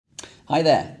Hi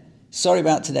there. Sorry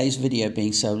about today's video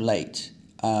being so late.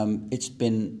 It's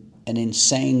been an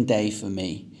insane day for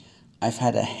me. I've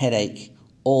had a headache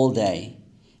all day.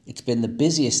 It's been the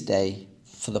busiest day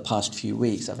for the past few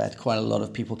weeks. I've had quite a lot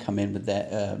of people come in with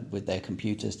their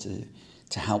computers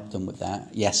to help them with that.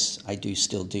 Yes, I do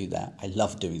still do that. I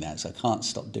love doing that, so I can't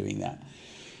stop doing that.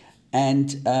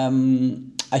 And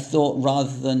I thought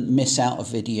rather than miss out a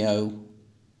video,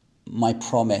 my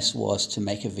promise was to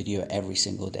make a video every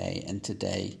single day, and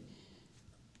today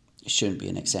shouldn't be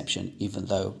an exception, even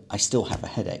though I still have a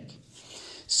headache.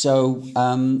 So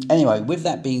anyway, with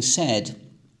that being said,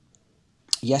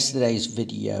 yesterday's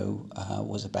video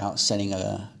was about setting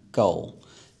a goal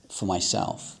for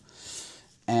myself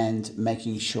and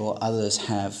making sure others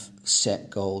have set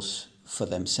goals for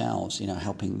themselves,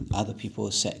 helping other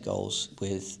people set goals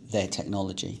with their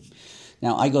technology.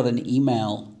 Now, I got an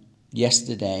email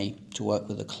yesterday to work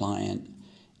with a client,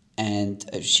 and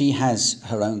she has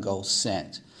her own goals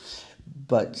set,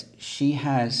 but she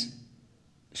had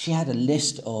a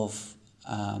list of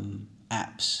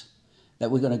apps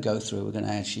that we're going to go through. We're going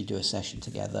to actually do a session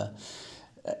together.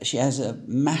 She has a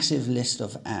massive list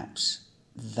of apps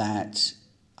that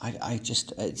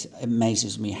it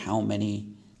amazes me how many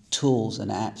tools and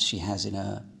apps she has in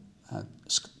her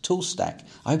tool stack.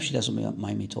 I hope she doesn't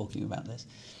mind me talking about this.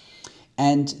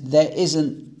 And there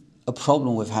isn't a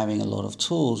problem with having a lot of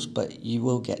tools, but you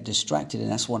will get distracted,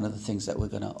 and that's one of the things that we're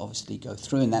going to obviously go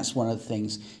through, and that's one of the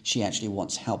things she actually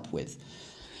wants help with.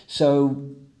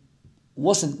 So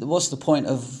what's the point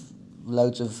of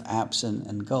loads of apps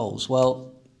and goals?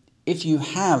 Well, if you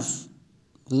have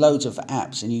loads of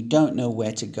apps and you don't know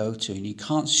where to go to, and you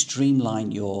can't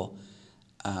streamline your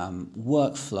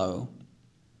workflow,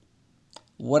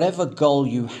 whatever goal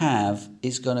you have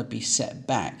is going to be set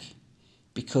back,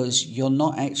 because you're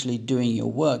not actually doing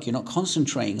your work. You're not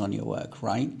concentrating on your work,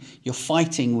 right? You're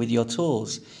fighting with your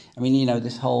tools. I mean,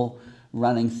 this whole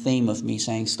running theme of me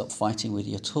saying stop fighting with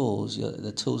your tools.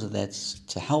 The tools are there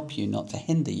to help you, not to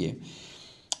hinder you.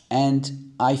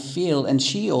 And I feel, and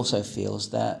she also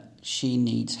feels, that she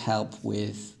needs help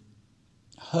with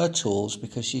her tools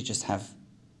because she just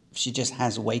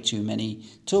has way too many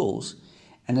tools.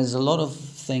 And there's a lot of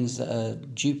things that are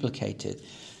duplicated.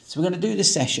 So we're going to do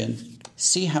this session,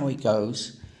 see how it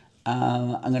goes.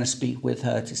 I'm going to speak with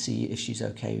her to see if she's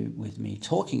okay with me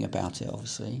talking about it,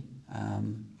 obviously.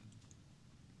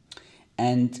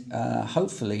 And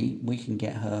hopefully we can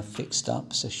get her fixed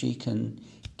up so she can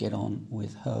get on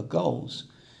with her goals.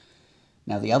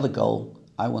 Now, the other goal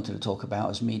I wanted to talk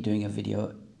about is me doing a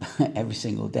video every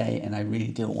single day, and I really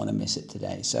didn't want to miss it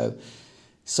today. So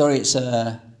sorry it's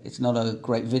not a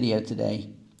great video today,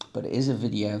 but it is a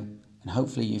video, and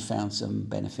hopefully you found some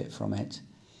benefit from it.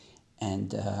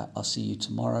 And I'll see you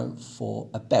tomorrow for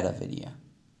a better video.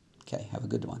 Okay, have a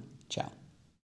good one.